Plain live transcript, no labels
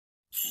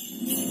Good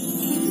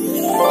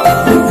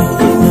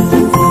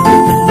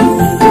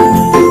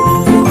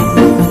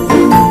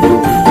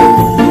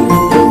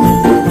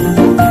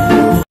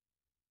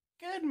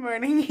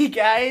morning, you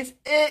guys.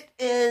 It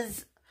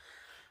is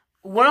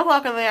 1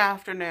 o'clock in the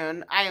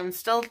afternoon. I am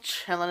still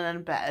chilling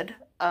in bed.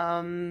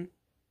 Yeah.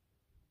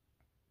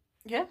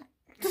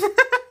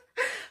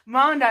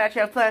 Mom and Dad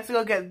actually have plans to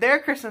go get their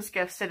Christmas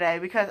gifts today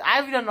because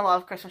I've done a lot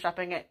of Christmas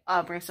shopping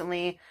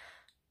recently.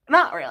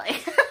 Not really.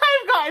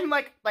 I've gotten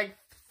like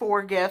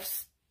 4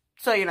 gifts,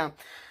 so you know,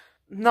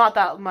 not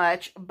that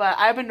much. But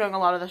I've been doing a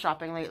lot of the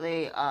shopping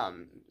lately.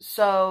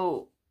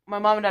 So my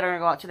mom and dad are gonna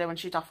go out today when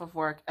she's off of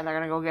work, and they're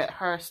gonna go get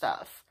her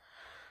stuff.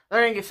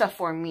 They're gonna get stuff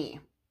for me.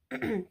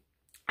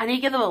 I need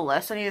to give them a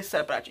list. I need to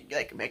set up and actually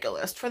like make a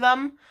list for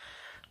them.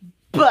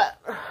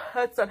 But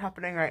that's not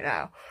happening right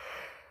now.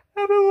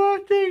 I've been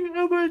watching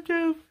a bunch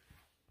of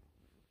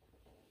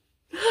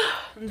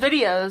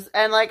videos,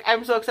 and like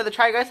I'm so excited to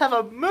try. You guys have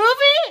a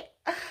movie,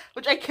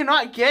 which I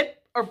cannot get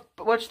or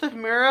watch the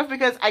premiere of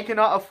because I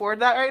cannot afford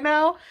that right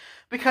now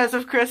because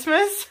of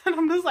Christmas. And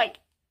I'm just like,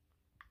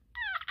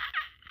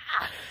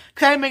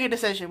 because I had to make a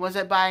decision. Was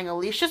it buying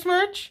Alicia's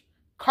merch,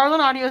 Carlin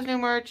Audio's new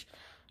merch,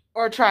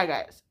 or Try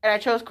Guys? And I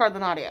chose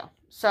Carlin Audio.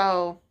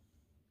 So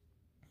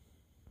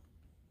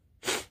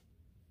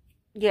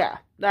yeah,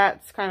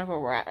 that's kind of where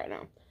we're at right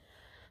now.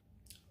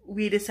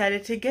 We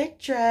decided to get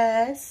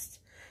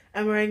dressed.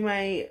 I'm wearing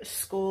my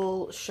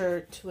school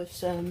shirt with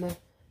some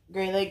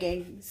gray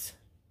leggings.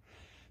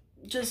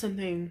 Just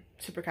something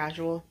super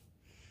casual.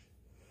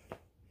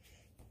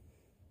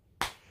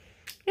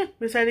 Yeah,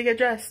 we decided to get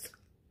dressed.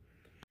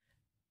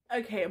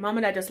 Okay, Mom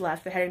and Dad just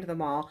left. They're heading to the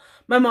mall.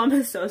 My mom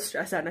is so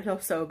stressed out and I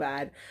feel so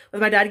bad. With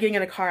my dad getting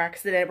in a car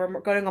accident, we're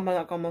going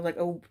on almost like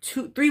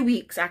 3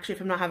 weeks actually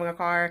from not having a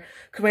car,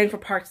 waiting for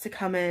parts to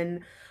come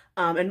in.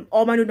 And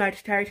all my new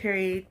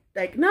dietary,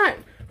 like, not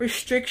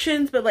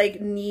restrictions, but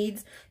like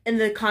needs in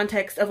the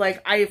context of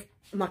like, I'm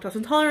lactose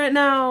intolerant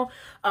now.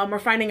 We're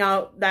finding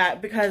out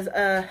that because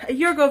a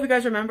year ago, if you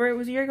guys remember, it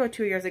was a year ago,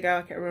 2 years ago,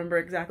 I can't remember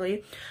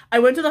exactly. I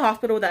went to the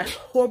hospital with that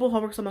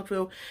horrible stomach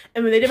flu,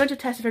 and when they did a bunch of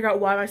tests to figure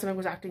out why my stomach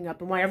was acting up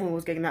and why everyone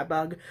was getting that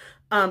bug,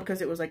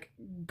 because it was like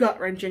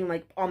gut-wrenching,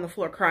 like on the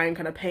floor crying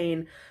kind of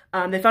pain,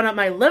 they found out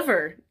my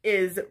liver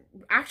is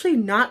actually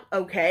not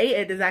okay.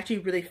 It is actually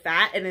really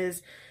fat and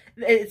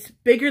it's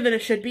bigger than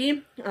it should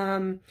be.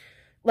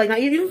 Like not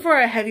even for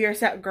a heavier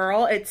set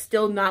girl, it's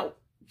still not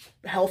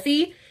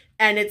healthy.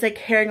 And it's like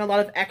carrying a lot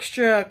of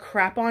extra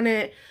crap on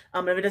it.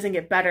 If it doesn't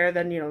get better,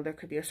 then, you know, there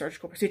could be a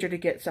surgical procedure to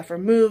get stuff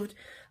removed.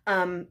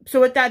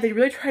 So with that, they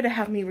really try to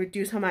have me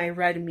reduce on my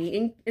red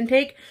meat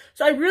intake.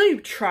 So I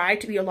really try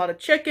to eat a lot of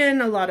chicken,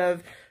 a lot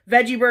of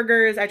veggie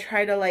burgers. I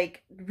try to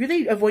like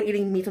really avoid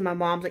eating meat with my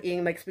mom's, like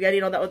eating like spaghetti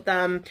and all that with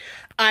them.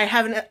 I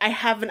have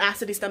an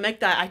acidy stomach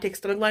that I take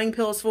stomach lining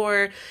pills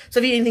for. So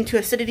if you eat anything too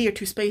acidity or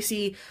too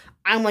spicy,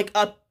 I'm like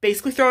up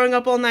basically throwing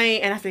up all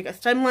night and I have to take a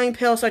stomach lining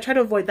pill. So I try to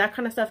avoid that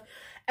kind of stuff.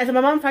 And so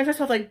my mom finds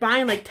herself like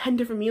buying like 10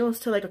 different meals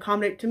to like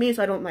accommodate to me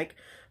so I don't like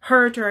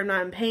hurt or I'm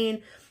not in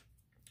pain.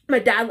 My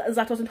dad is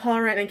lactose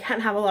intolerant and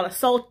can't have a lot of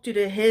salt due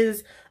to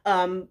his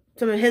some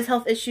of his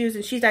health issues,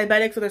 and she's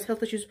diabetic, so there's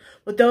health issues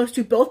with those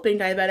two both being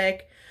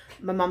diabetic.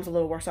 My mom's a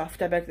little worse off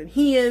diabetic than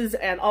he is,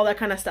 and all that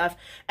kind of stuff.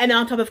 And then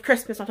on top of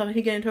Christmas, on top of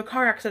him getting into a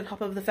car accident, on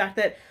top of the fact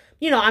that,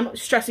 you know, I'm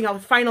stressing out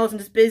with finals and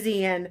just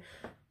busy, and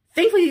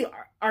thankfully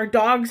our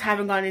dogs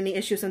haven't gotten any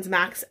issues since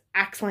Max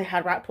accidentally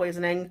had rat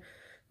poisoning.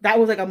 That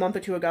was like a month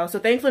or 2 ago. So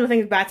thankfully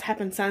nothing bad's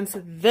happened since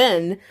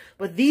then.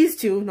 But these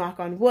two, knock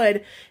on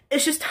wood,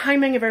 it's just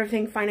timing of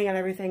everything, finding out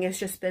everything. It's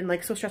just been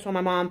like so stressful on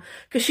my mom.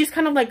 Because she's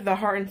kind of like the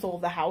heart and soul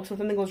of the house. When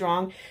something goes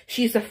wrong,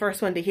 she's the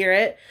first one to hear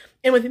it.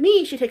 And with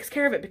me, she takes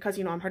care of it because,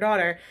 you know, I'm her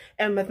daughter.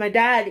 And with my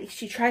dad,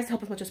 she tries to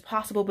help as much as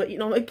possible. But, you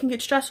know, it can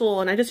get stressful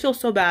and I just feel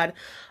so bad.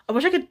 I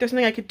wish there's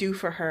something I could do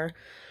for her.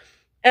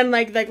 And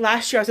like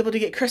last year, I was able to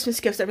get Christmas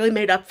gifts that really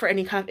made up for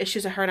any kind of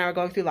issues that her and I were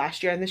going through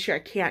last year. And this year I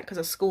can't because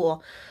of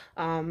school.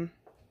 And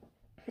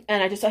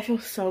I feel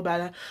so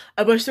bad.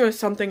 I wish there was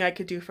something I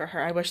could do for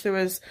her. I wish there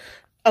was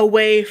a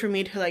way for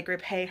me to like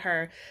repay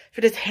her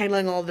for just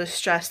handling all this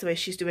stress the way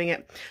she's doing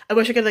it. I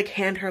wish I could like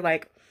hand her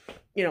like,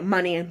 you know,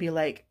 money and be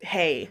like,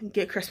 hey,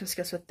 get Christmas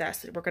gifts with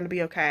this. We're going to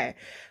be okay.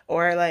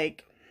 Or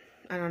like,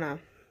 I don't know.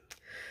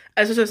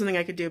 I just wish there was something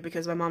I could do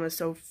because my mom is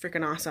so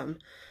freaking awesome.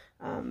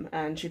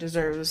 And she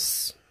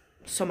deserves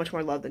so much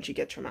more love than she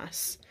gets from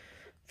us,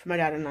 from my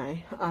dad and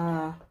I.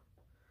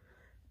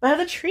 I have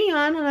the tree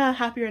on, and I'm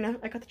happier enough.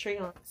 I got the tree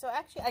on. So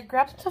actually, I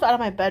grabbed some stuff out of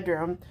my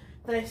bedroom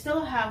that I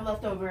still have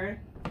leftover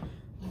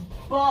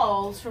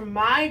balls from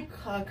my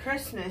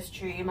Christmas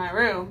tree in my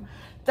room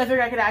that I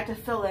figured I could add to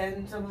fill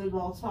in some of the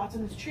bald spots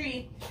in this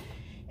tree.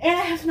 And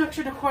I have some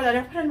extra decor that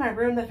I put in my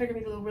room that I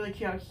figured would look really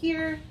cute out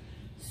here.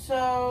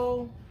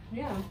 So,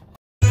 yeah.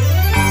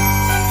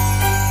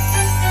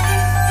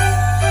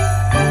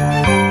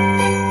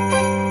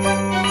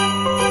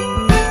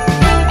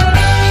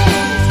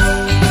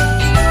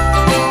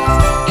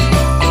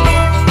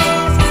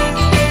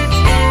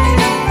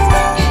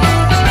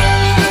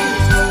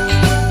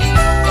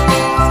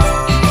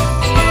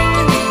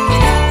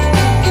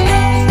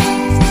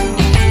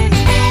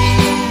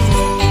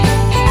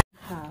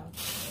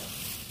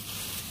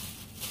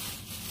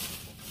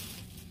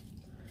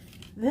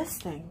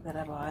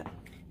 I bought.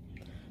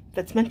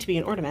 That's meant to be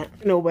an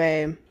ornament. No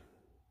way.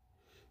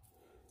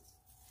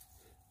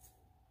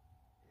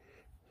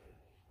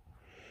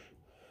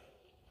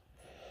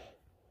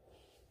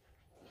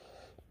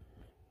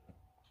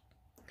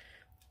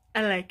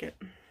 I like it.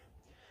 And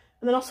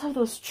then also have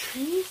those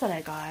trees that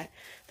I got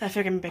that I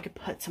figured maybe I could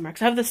put somewhere.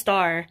 Because I have the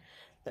star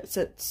that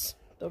sits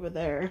over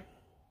there.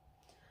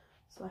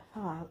 So I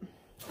thought.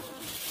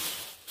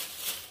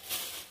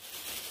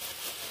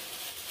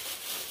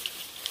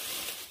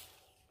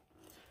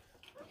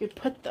 I could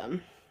put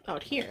them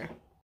out here.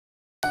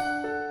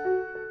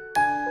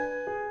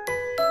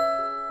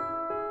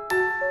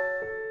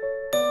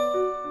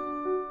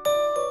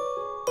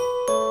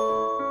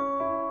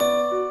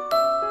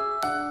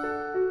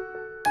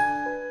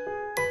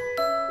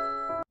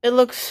 It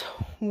looks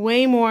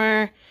way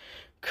more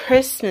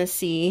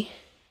Christmassy.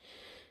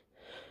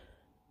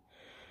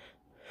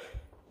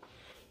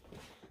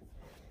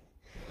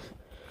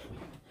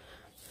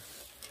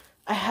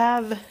 I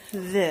have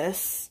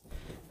this,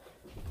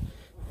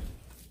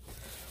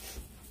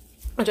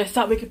 which I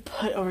thought we could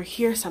put over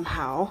here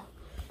somehow.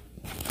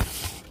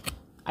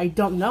 I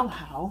don't know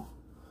how.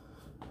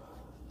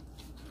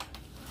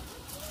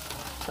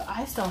 But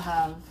I still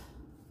have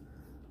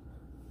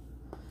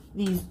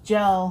these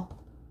gel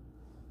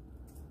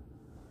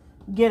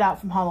Get Out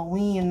from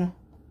Halloween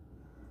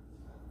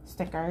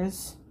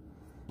stickers,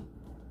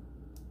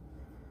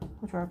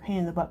 which were a pain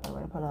in the butt by the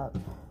way to put up.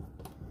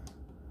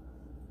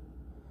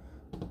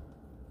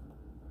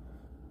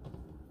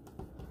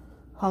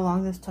 How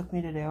long this took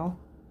me to do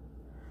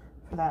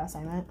for that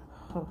assignment.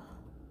 Oh.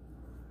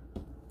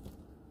 I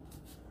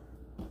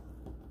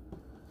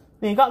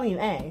mean, it got me an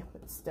A,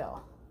 but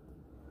still.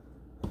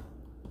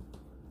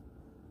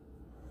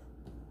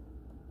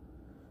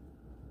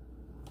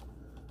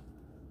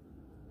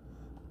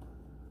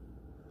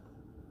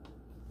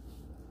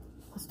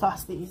 Let's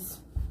toss these.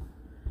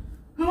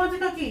 Who wants a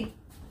cookie?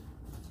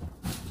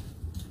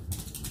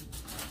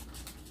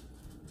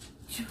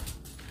 So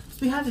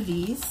we have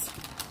these.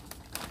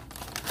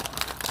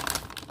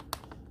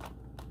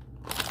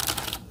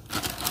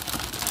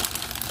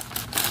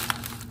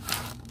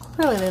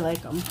 Clearly they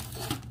like them.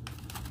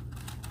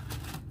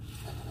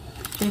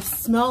 They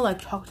smell like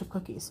chocolate chip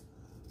cookies.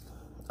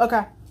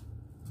 Okay.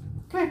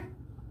 Come here.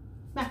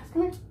 Max,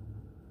 come here.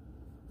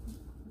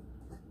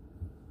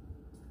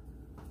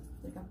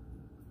 There you go.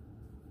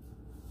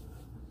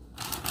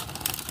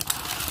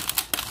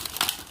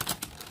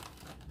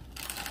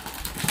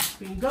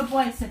 Being good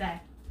boys today.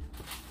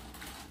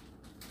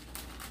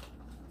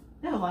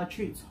 They have a lot of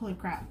treats. Holy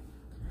crap.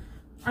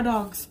 Our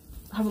dogs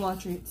have a lot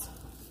of treats.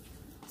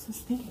 So I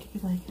was thinking you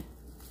could like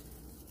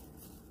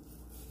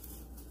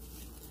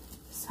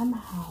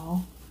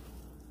somehow,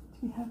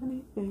 do we have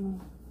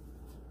anything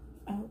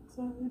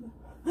outside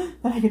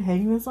that I could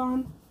hang this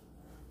on?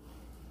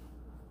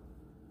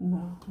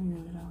 No, we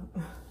really don't.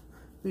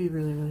 We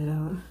really, really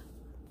don't.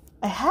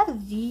 I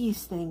have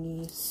these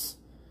thingies.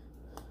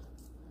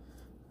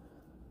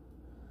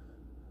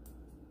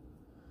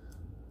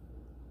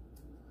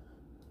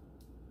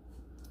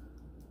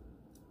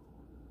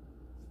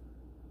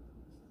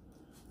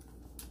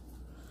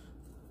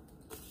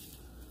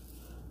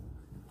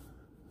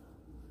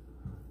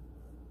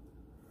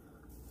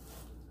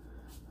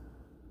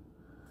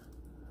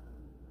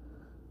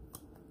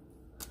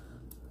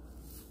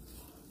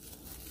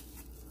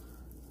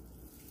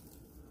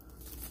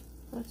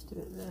 Let's do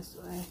it this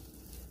way.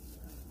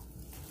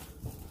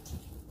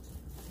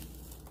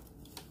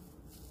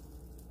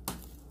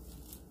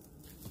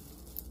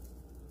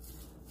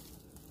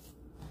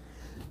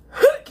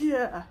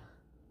 Yeah,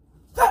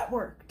 that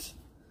worked.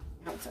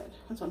 Outside,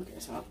 that's what I'm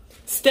curious about.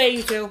 Stay,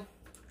 you two.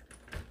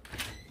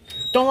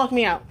 Don't lock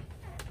me out.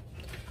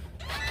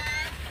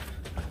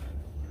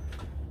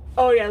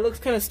 Oh yeah, it looks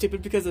kind of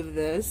stupid because of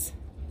this,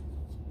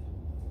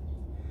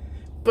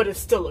 but it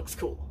still looks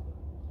cool.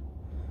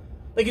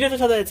 Like, you have to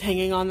tell that it's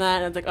hanging on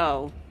that, and it's like,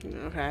 oh,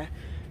 okay.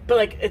 But,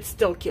 like, it's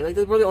still cute. Like,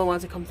 we're the only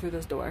ones that come through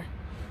this door.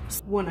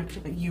 One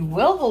extra thing. You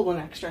will hold one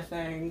extra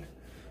thing.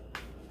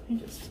 You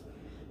just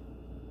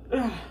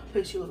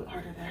place you a little bit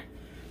harder there.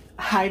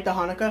 Hide the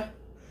Hanukkah.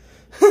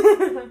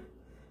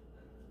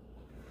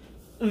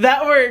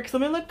 That works.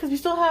 Let me look, because we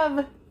still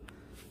have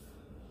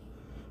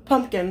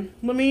pumpkin.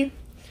 Let me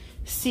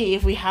see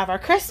if we have our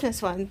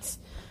Christmas ones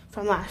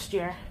from last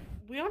year.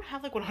 We don't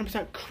have like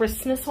 100%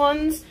 Christmas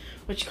ones,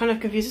 which kind of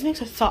confuses me,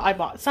 so I thought I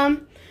bought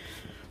some.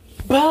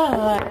 But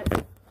wow,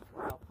 that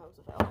was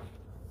a fail.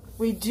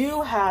 We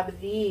do have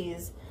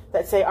these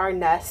that say our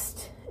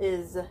nest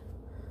is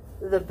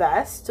the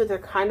best, so they're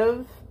kind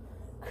of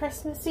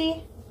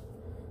Christmassy.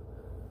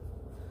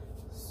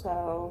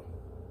 So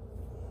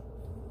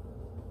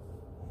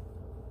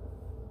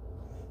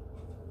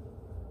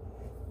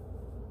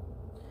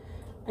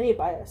I need to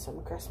buy us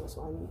some Christmas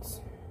ones.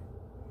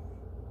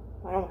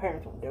 I know my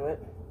parents won't do it.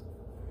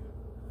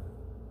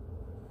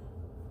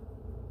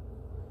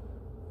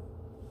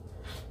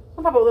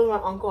 On top of living with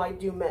my uncle, I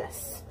do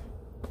miss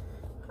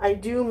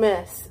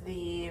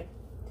the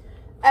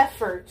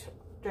effort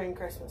during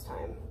Christmas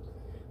time.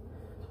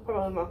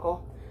 brother and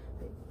uncle.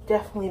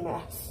 Definitely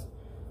mess.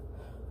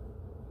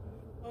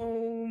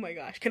 Oh my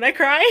gosh, can I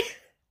cry?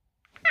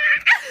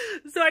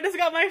 So I just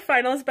got my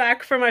finals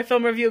back for my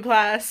film review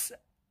class.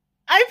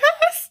 I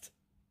passed!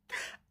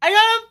 I got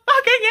a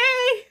fucking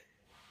A!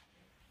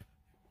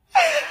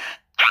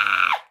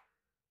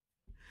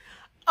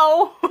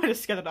 Oh, I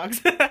just scared the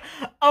dogs.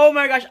 Oh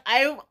my gosh,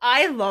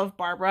 I love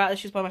Barbara.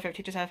 She's one of my favorite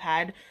teachers I've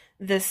had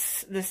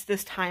this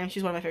time.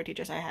 She's one of my favorite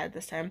teachers I had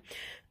this time.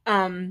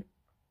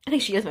 I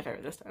think she is my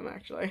favorite this time,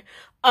 actually.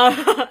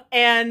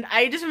 And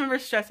I just remember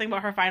stressing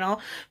about her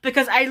final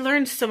because I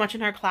learned so much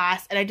in her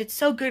class and I did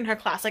so good in her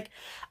class. Like,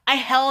 I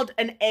held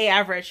an A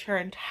average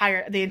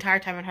the entire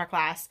time in her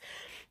class.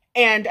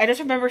 And I just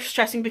remember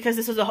stressing because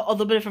this was a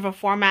little bit of a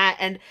format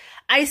and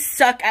I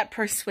suck at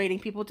persuading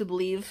people to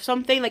believe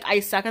something. Like, I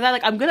suck at that.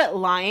 Like, I'm good at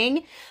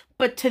lying,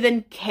 but to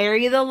then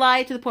carry the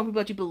lie to the point where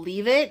people actually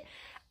believe it,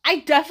 I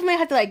definitely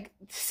had to, like,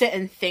 sit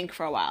and think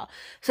for a while.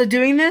 So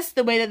doing this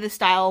the way that the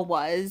style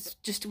was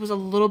a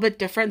little bit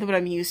different than what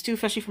I'm used to,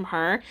 especially from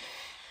her.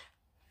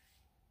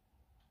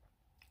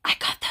 I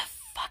got the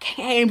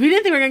fucking A. And we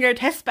didn't think we were going to get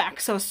our tests back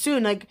so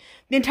soon. Like,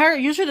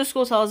 usually the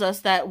school tells us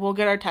that we'll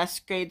get our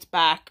test grades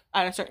back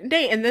at a certain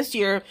date. And this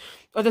year,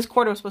 or this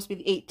quarter was supposed to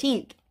be the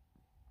 18th.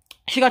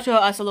 She got to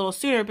us a little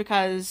sooner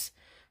because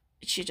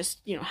she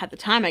just, you know, had the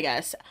time, I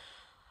guess.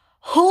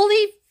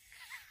 Holy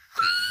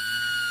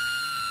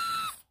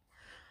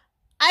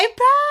I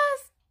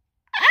passed!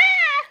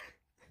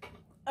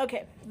 Ah!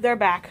 Okay, they're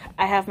back.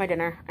 I have my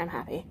dinner. I'm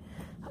happy.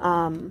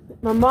 My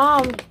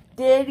mom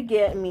did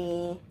get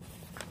me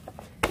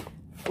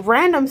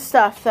random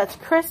stuff that's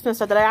Christmas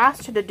stuff that I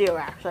asked her to do,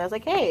 actually. I was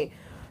like, hey,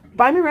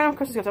 buy me random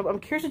Christmas gifts. I'm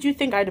curious what you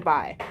think I'd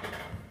buy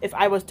if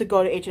I was to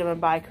go to H&M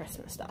and buy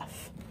Christmas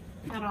stuff.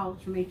 Not all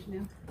from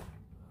H&M.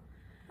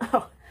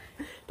 Oh,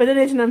 but an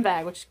H&M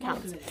bag, which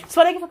counts. So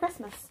what did I get for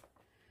Christmas?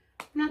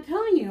 I'm not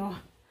telling you.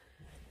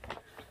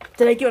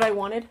 Did I get what I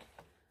wanted?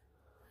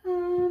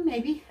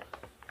 Maybe.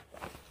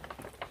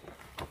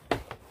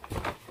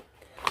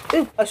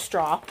 Ooh, a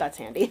straw. That's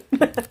handy.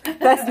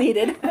 That's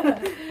needed.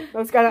 I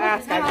was gonna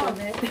ask.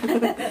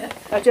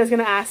 I was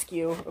gonna ask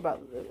you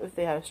about if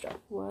they had a straw.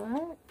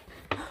 What?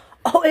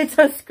 Oh, it's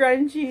a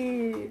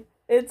scrunchie.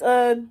 It's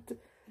a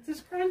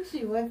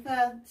scrunchie with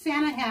a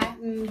Santa hat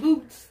and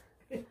boots.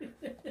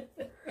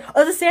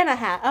 Oh, it's a Santa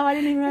hat. Oh, I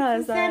didn't even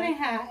realize that. Santa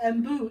hat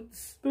and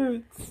boots.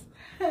 Boots.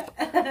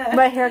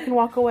 My hair can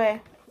walk away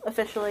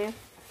officially.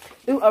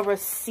 Ooh, a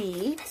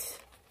receipt.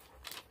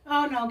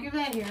 Oh no, give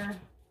that here.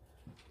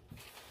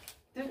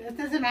 It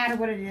doesn't matter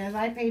what it is.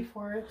 I paid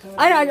for it. So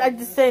I'm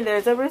just saying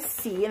there's a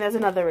receipt and there's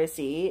another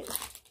receipt.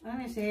 Let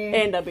me see.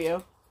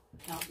 A&W.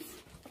 No.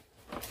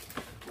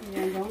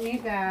 Yeah, don't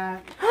need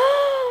that.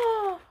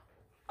 Oh,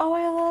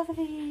 I love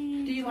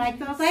these. Do you like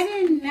those? I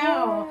didn't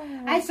know.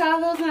 Yeah. I saw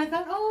those and I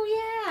thought,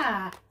 oh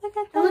yeah. Look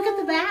at and look at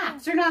the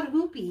backs. They're not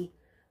hoopy.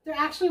 They're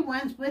actually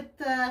ones with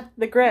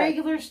the grip.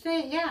 Regular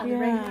state. Yeah, the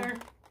regular.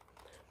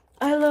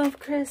 I love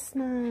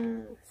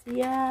Christmas.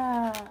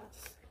 Yes.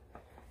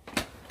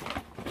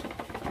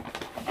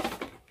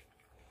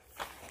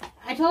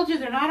 I told you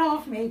they're not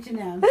all from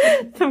H&M.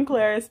 Some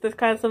Claire's. There's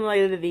kind of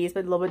similar to these,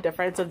 but a little bit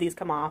different. So these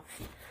come off.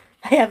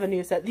 I have a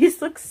new set.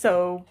 These look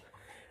so...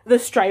 The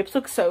stripes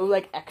look so,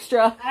 like,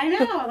 extra. I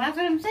know. That's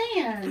what I'm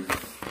saying.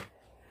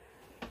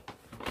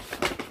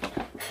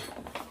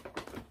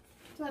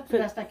 So that's the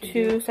best I can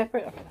do. Two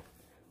separate... Okay.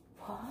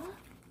 What?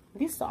 Are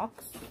these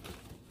socks?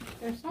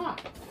 They're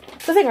socks.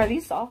 The thing, are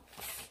these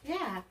socks?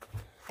 Yeah.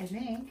 I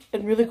think.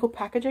 And really cool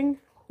packaging?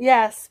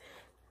 Yes.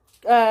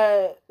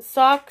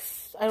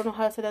 Socks. I don't know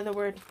how to say that other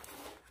word.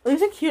 Oh,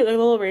 these are cute. They're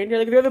little reindeer.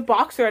 Like, they're the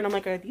boxer, and I'm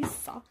like, are these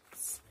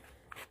socks?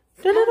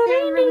 They're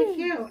really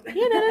cute.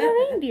 Yeah, they're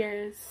little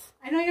reindeers.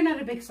 I know you're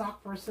not a big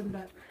sock person,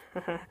 but...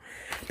 But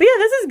yeah,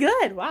 this is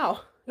good. Wow.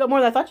 You got more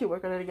than I thought you were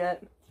going to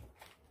get.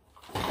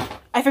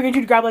 I figured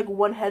you'd grab, like,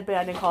 one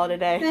headband and call it a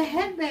day. The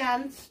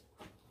headbands,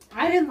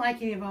 I didn't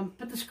like any of them.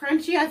 But the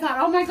scrunchie, I thought,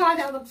 oh my god,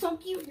 that looks so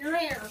cute in your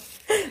hair.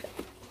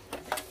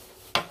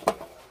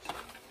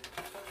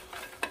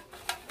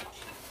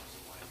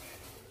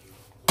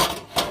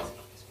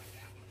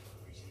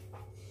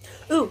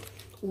 Ooh,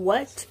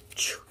 what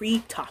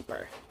tree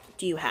topper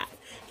do you have?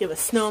 Do you have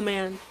a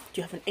snowman? Do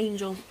you have an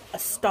angel? A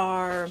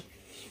star?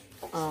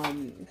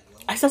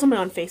 I saw someone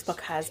on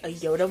Facebook has a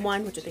Yoda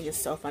one, which I think is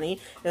so funny.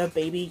 They have a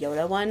baby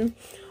Yoda one.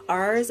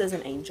 Ours is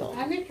an angel.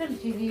 I'm going to turn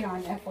the TV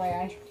on,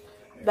 FYI.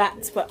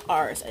 That's what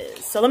ours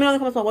is. So let me know in the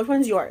comments below, which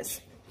one's yours?